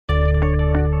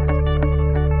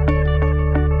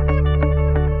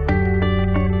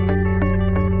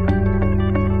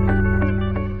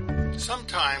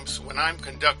I'm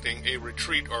conducting a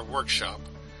retreat or workshop,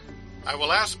 I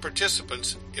will ask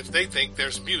participants if they think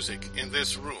there's music in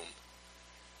this room.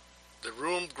 The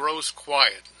room grows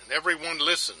quiet and everyone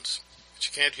listens, but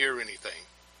you can't hear anything.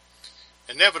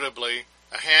 Inevitably,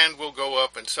 a hand will go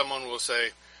up and someone will say,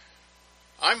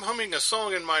 I'm humming a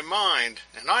song in my mind,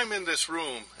 and I'm in this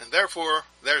room, and therefore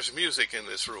there's music in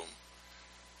this room.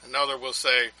 Another will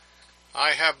say,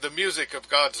 I have the music of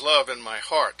God's love in my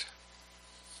heart.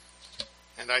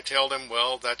 And I tell them,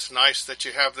 well, that's nice that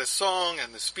you have this song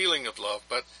and this feeling of love,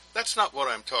 but that's not what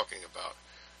I'm talking about.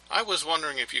 I was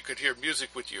wondering if you could hear music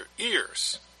with your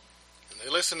ears. And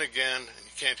they listen again, and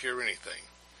you can't hear anything.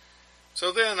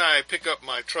 So then I pick up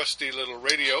my trusty little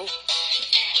radio.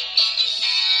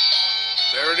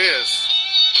 There it is,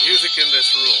 music in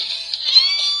this room.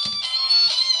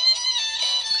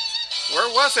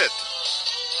 Where was it?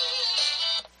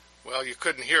 Well, you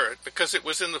couldn't hear it because it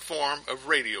was in the form of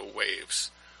radio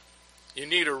waves. You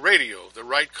need a radio, the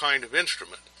right kind of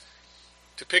instrument,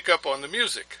 to pick up on the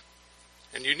music.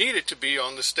 And you need it to be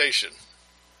on the station.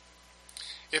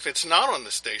 If it's not on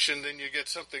the station, then you get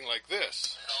something like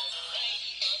this.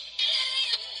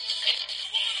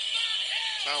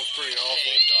 Sounds pretty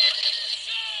awful.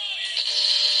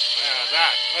 Yeah,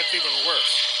 that's even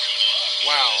worse.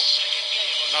 Wow,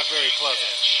 not very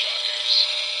pleasant.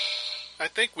 I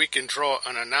think we can draw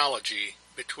an analogy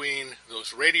between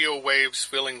those radio waves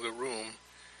filling the room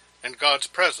and God's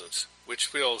presence, which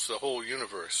fills the whole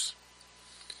universe.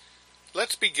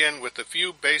 Let's begin with a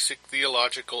few basic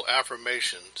theological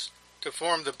affirmations to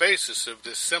form the basis of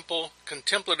this simple,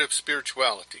 contemplative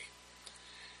spirituality.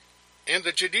 In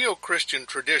the Judeo-Christian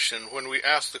tradition, when we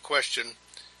ask the question,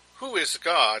 who is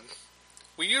God?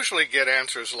 We usually get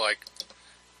answers like,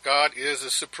 God is a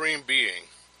supreme being,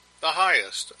 the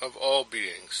highest of all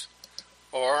beings,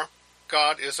 or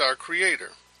God is our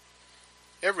creator.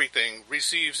 Everything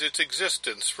receives its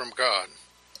existence from God.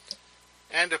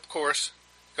 And of course,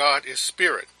 God is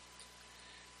spirit,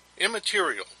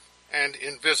 immaterial and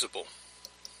invisible.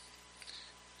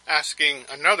 Asking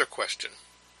another question,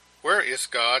 where is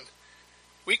God?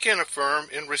 We can affirm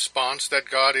in response that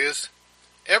God is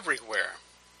everywhere,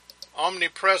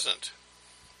 omnipresent.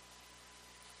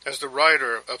 As the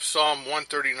writer of Psalm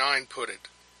 139 put it,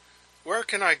 where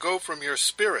can I go from your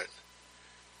spirit?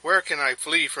 Where can I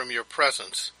flee from your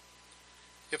presence?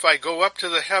 If I go up to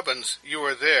the heavens, you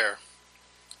are there.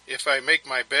 If I make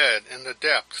my bed in the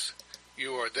depths,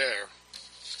 you are there.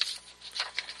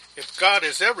 If God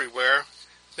is everywhere,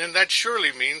 then that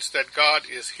surely means that God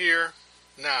is here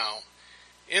now,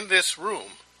 in this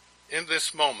room, in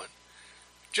this moment,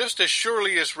 just as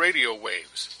surely as radio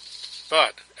waves,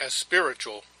 but as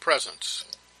spiritual presence.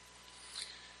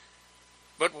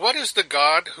 But what is the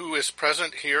God who is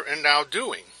present here and now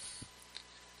doing?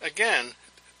 Again,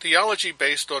 theology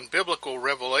based on biblical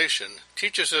revelation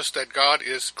teaches us that God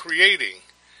is creating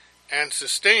and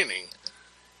sustaining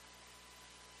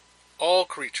all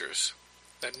creatures,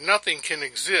 that nothing can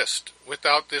exist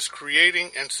without this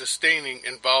creating and sustaining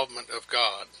involvement of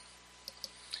God.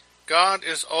 God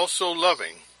is also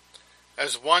loving.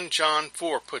 As 1 John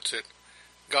 4 puts it,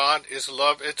 God is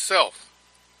love itself.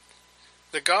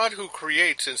 The God who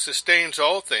creates and sustains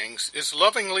all things is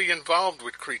lovingly involved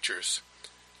with creatures,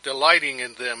 delighting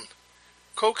in them,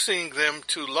 coaxing them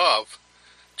to love,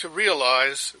 to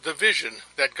realize the vision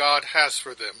that God has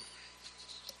for them.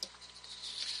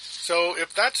 So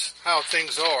if that's how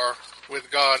things are with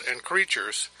God and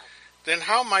creatures, then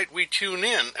how might we tune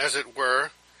in, as it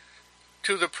were,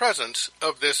 to the presence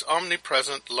of this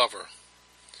omnipresent lover?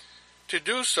 To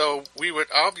do so, we would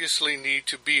obviously need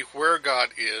to be where God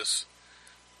is,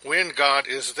 when God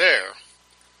is there,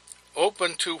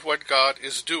 open to what God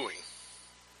is doing.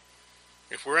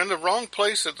 If we're in the wrong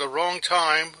place at the wrong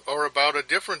time or about a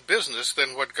different business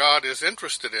than what God is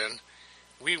interested in,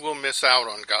 we will miss out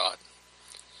on God.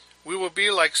 We will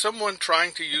be like someone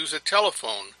trying to use a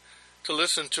telephone to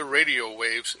listen to radio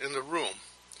waves in the room.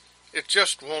 It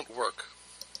just won't work.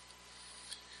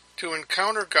 To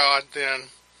encounter God, then,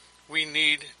 we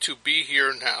need to be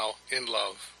here now in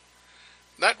love.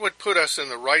 That would put us in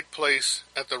the right place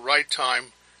at the right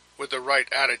time with the right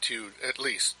attitude, at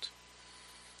least.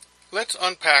 Let's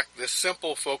unpack this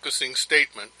simple focusing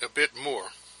statement a bit more.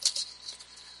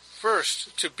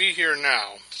 First, to be here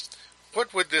now.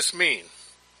 What would this mean?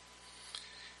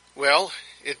 Well,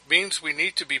 it means we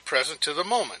need to be present to the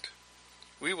moment.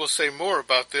 We will say more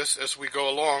about this as we go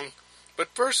along,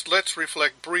 but first let's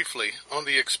reflect briefly on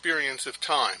the experience of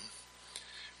time.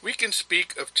 We can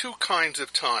speak of two kinds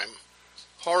of time,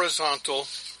 horizontal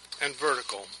and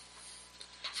vertical.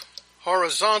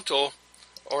 Horizontal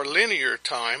or linear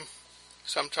time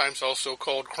sometimes also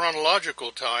called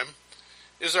chronological time,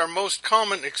 is our most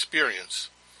common experience.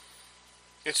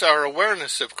 It's our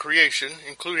awareness of creation,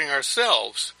 including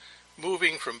ourselves,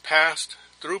 moving from past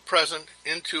through present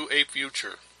into a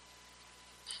future.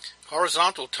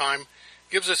 Horizontal time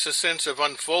gives us a sense of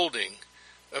unfolding,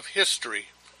 of history,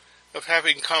 of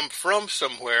having come from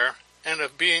somewhere, and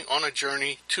of being on a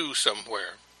journey to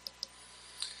somewhere.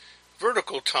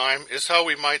 Vertical time is how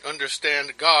we might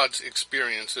understand God's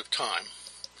experience of time.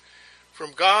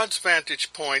 From God's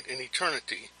vantage point in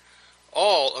eternity,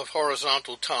 all of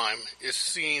horizontal time is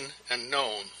seen and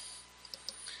known.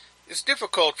 It's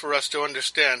difficult for us to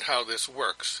understand how this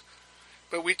works,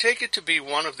 but we take it to be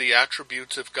one of the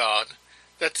attributes of God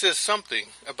that says something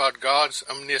about God's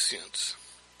omniscience.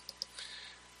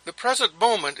 The present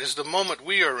moment is the moment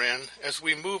we are in as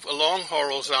we move along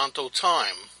horizontal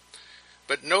time,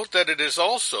 but note that it is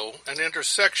also an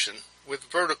intersection with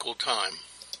vertical time.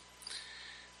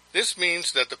 This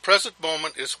means that the present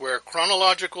moment is where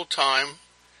chronological time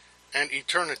and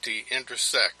eternity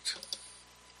intersect.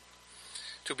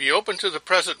 To be open to the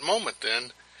present moment,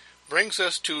 then, brings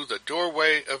us to the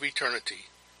doorway of eternity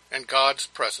and God's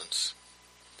presence.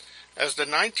 As the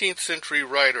 19th century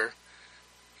writer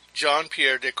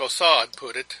Jean-Pierre de Caussade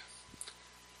put it,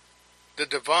 the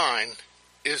divine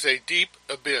is a deep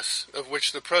abyss of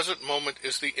which the present moment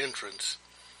is the entrance.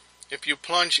 If you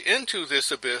plunge into this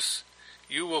abyss,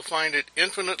 you will find it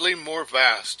infinitely more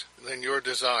vast than your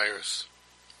desires.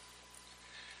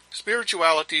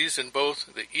 Spiritualities in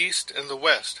both the East and the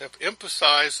West have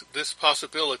emphasized this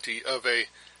possibility of a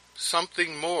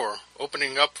something more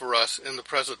opening up for us in the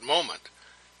present moment,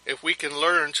 if we can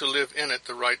learn to live in it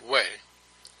the right way.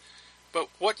 But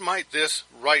what might this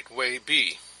right way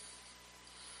be?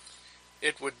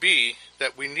 It would be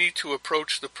that we need to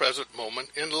approach the present moment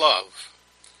in love.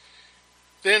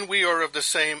 Then we are of the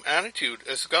same attitude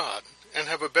as God, and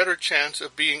have a better chance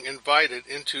of being invited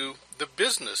into the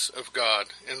business of God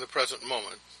in the present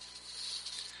moment.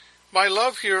 By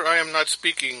love here I am not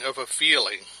speaking of a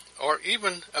feeling, or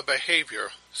even a behavior,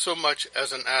 so much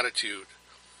as an attitude.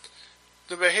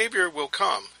 The behavior will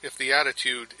come if the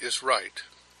attitude is right.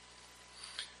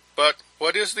 But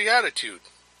what is the attitude?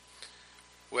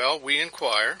 Well, we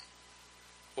inquire,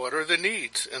 what are the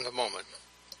needs in the moment?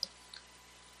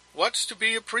 What's to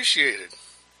be appreciated?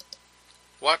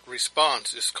 What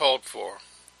response is called for?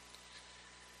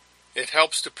 It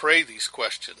helps to pray these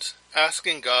questions,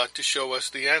 asking God to show us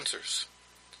the answers.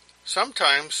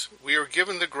 Sometimes we are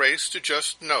given the grace to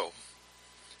just know.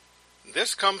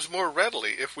 This comes more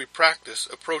readily if we practice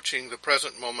approaching the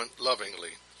present moment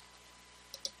lovingly.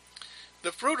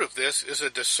 The fruit of this is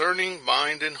a discerning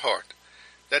mind and heart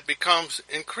that becomes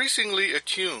increasingly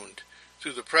attuned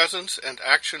to the presence and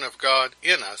action of God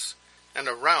in us and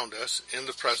around us in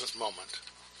the present moment.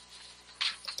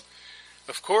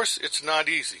 Of course, it's not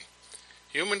easy.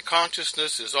 Human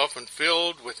consciousness is often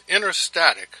filled with inner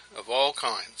static of all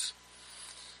kinds.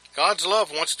 God's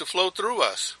love wants to flow through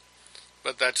us,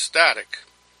 but that static,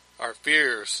 our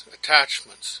fears,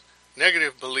 attachments,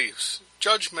 negative beliefs,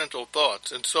 judgmental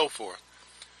thoughts, and so forth,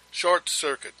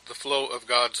 short-circuit the flow of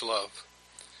God's love.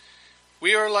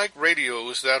 We are like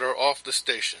radios that are off the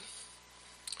station.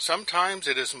 Sometimes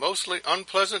it is mostly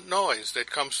unpleasant noise that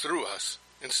comes through us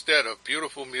instead of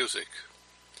beautiful music.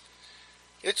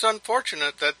 It's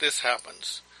unfortunate that this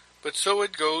happens, but so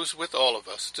it goes with all of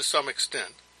us to some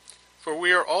extent, for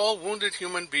we are all wounded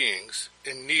human beings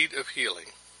in need of healing.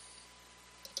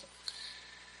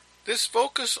 This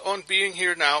focus on being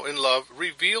here now in love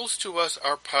reveals to us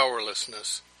our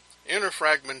powerlessness, inner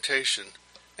fragmentation,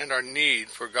 and our need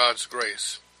for God's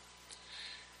grace.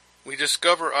 We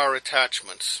discover our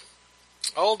attachments,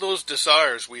 all those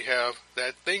desires we have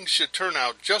that things should turn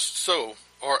out just so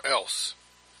or else.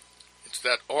 It's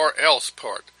that or else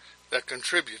part that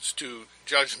contributes to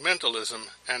judgmentalism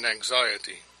and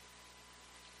anxiety.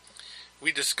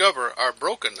 We discover our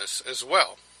brokenness as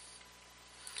well,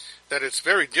 that it's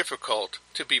very difficult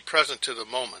to be present to the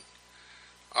moment.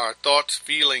 Our thoughts,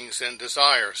 feelings, and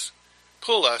desires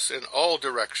pull us in all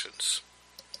directions.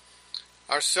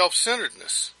 Our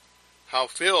self-centeredness, how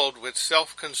filled with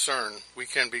self-concern we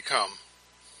can become.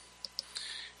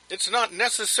 It's not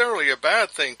necessarily a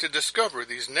bad thing to discover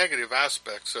these negative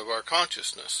aspects of our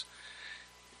consciousness.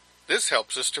 This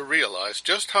helps us to realize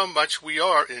just how much we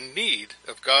are in need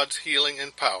of God's healing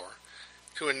and power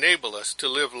to enable us to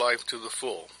live life to the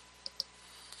full.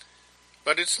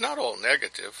 But it's not all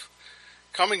negative.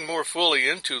 Coming more fully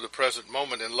into the present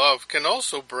moment in love can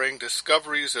also bring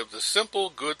discoveries of the simple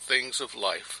good things of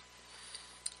life.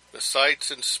 The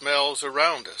sights and smells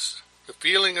around us, the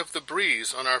feeling of the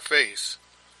breeze on our face,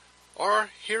 or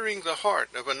hearing the heart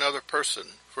of another person,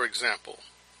 for example.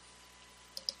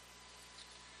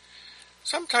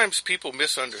 Sometimes people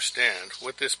misunderstand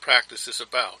what this practice is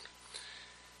about,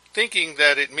 thinking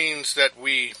that it means that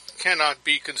we cannot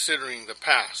be considering the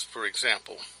past, for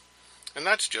example. And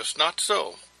that's just not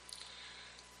so.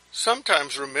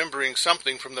 Sometimes remembering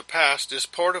something from the past is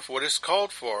part of what is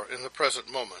called for in the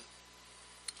present moment.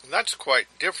 And that's quite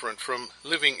different from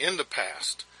living in the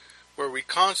past, where we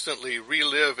constantly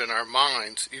relive in our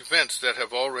minds events that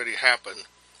have already happened,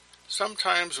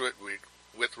 sometimes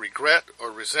with regret or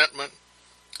resentment,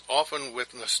 often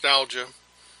with nostalgia,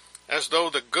 as though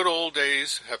the good old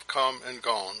days have come and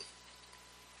gone.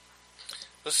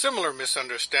 A similar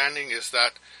misunderstanding is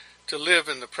that to live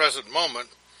in the present moment,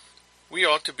 we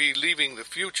ought to be leaving the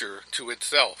future to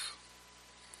itself.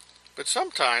 But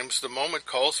sometimes the moment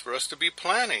calls for us to be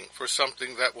planning for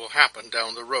something that will happen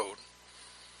down the road.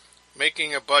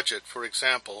 Making a budget, for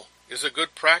example, is a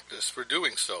good practice for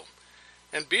doing so,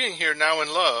 and being here now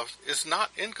in love is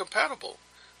not incompatible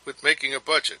with making a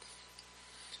budget.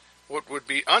 What would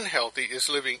be unhealthy is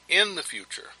living in the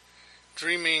future,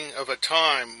 dreaming of a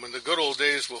time when the good old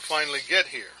days will finally get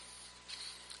here.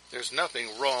 There's nothing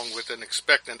wrong with an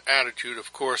expectant attitude,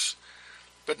 of course,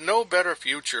 but no better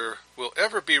future will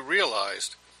ever be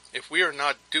realized if we are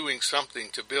not doing something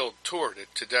to build toward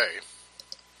it today.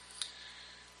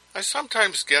 I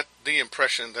sometimes get the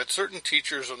impression that certain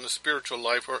teachers on the spiritual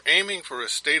life are aiming for a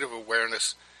state of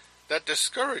awareness that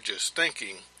discourages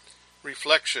thinking,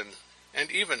 reflection,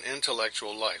 and even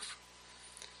intellectual life.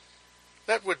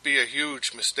 That would be a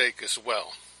huge mistake as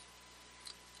well.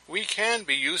 We can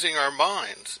be using our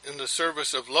minds in the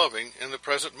service of loving in the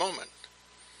present moment.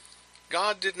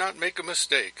 God did not make a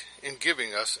mistake in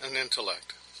giving us an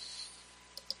intellect.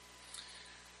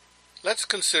 Let's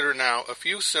consider now a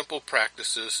few simple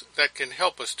practices that can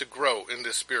help us to grow in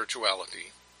this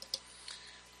spirituality.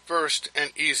 First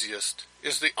and easiest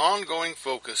is the ongoing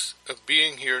focus of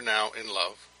being here now in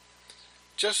love.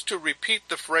 Just to repeat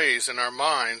the phrase in our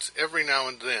minds every now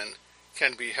and then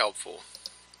can be helpful.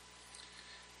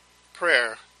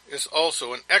 Prayer is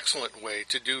also an excellent way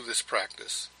to do this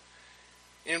practice.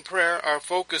 In prayer, our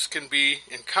focus can be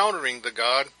encountering the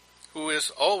God who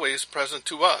is always present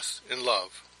to us in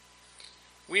love.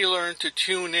 We learn to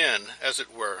tune in, as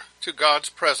it were, to God's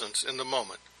presence in the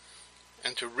moment,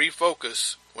 and to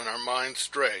refocus when our minds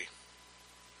stray.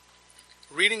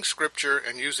 Reading Scripture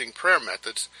and using prayer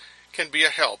methods can be a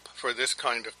help for this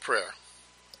kind of prayer.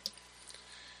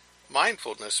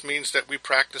 Mindfulness means that we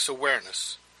practice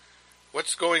awareness.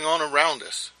 What's going on around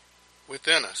us,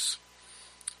 within us?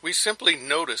 We simply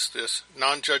notice this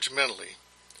non-judgmentally.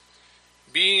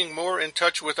 Being more in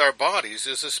touch with our bodies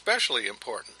is especially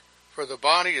important, for the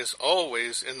body is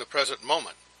always in the present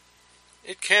moment.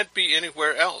 It can't be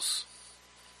anywhere else.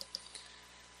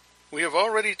 We have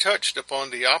already touched upon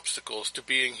the obstacles to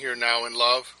being here now in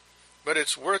love, but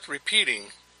it's worth repeating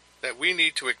that we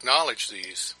need to acknowledge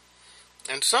these,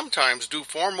 and sometimes do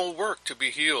formal work to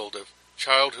be healed of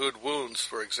childhood wounds,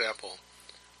 for example,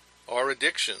 or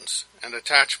addictions and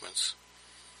attachments.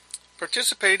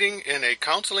 Participating in a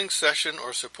counseling session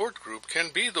or support group can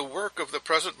be the work of the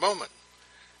present moment,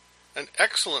 an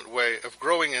excellent way of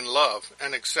growing in love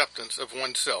and acceptance of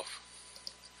oneself.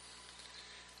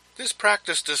 This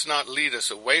practice does not lead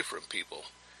us away from people.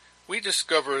 We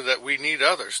discover that we need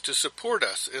others to support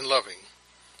us in loving.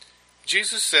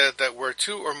 Jesus said that where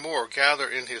two or more gather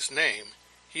in his name,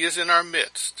 he is in our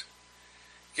midst.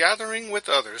 Gathering with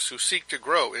others who seek to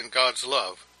grow in God's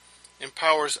love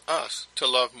empowers us to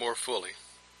love more fully.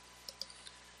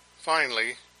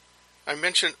 Finally, I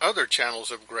mention other channels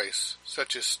of grace,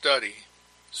 such as study,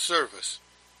 service,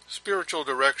 spiritual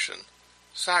direction,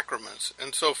 sacraments,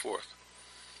 and so forth.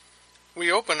 We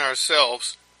open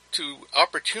ourselves to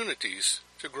opportunities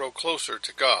to grow closer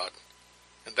to God,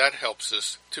 and that helps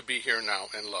us to be here now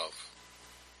in love.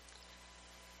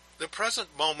 The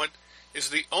present moment is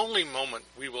the only moment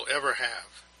we will ever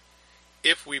have.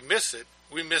 If we miss it,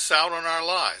 we miss out on our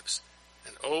lives,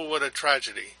 and oh, what a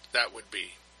tragedy that would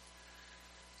be.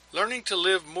 Learning to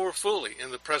live more fully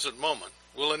in the present moment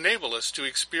will enable us to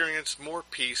experience more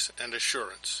peace and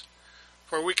assurance,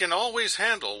 for we can always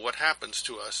handle what happens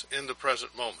to us in the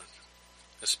present moment,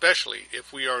 especially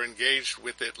if we are engaged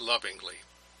with it lovingly.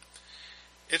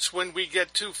 It's when we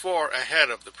get too far ahead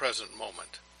of the present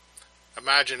moment,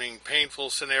 imagining painful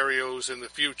scenarios in the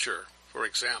future, for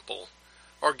example,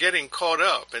 or getting caught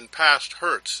up in past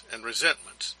hurts and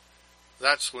resentments.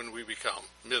 That's when we become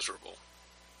miserable.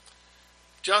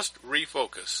 Just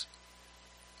refocus.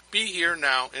 Be here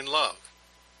now in love.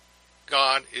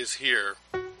 God is here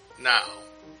now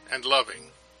and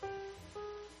loving.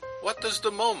 What does the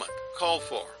moment call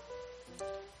for?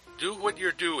 Do what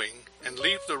you're doing and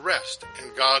leave the rest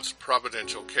in God's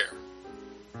providential care.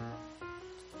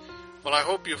 Well, I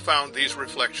hope you found these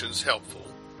reflections helpful.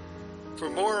 For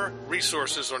more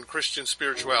resources on Christian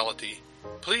spirituality,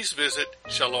 please visit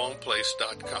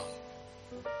shalomplace.com.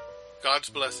 God's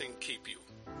blessing keep you.